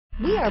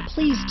We are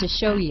pleased to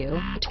show you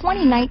the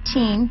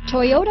 2019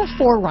 Toyota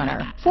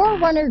 4Runner.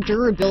 4Runner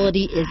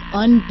durability is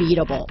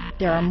unbeatable.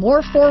 There are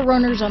more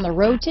 4Runners on the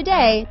road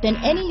today than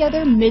any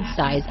other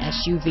midsize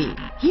SUV.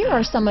 Here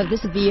are some of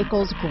this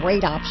vehicle's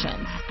great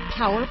options: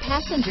 power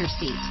passenger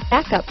seat,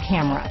 backup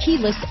camera,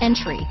 keyless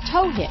entry,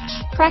 tow hitch,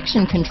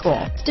 traction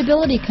control,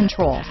 stability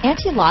control,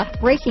 anti-lock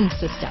braking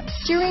system,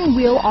 steering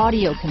wheel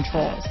audio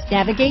controls,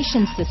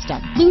 navigation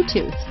system,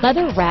 Bluetooth,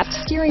 leather-wrapped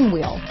steering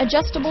wheel,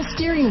 adjustable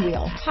steering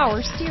wheel,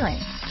 power steering,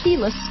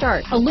 keyless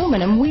start,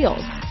 aluminum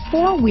wheels,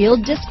 four-wheel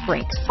disc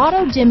brakes,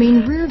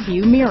 auto-dimming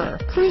rear-view mirror,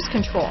 cruise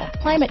control,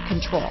 climate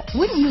control.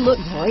 Wouldn't you look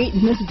great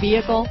in this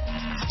vehicle?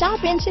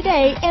 Stop in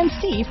today and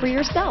see for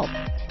yourself.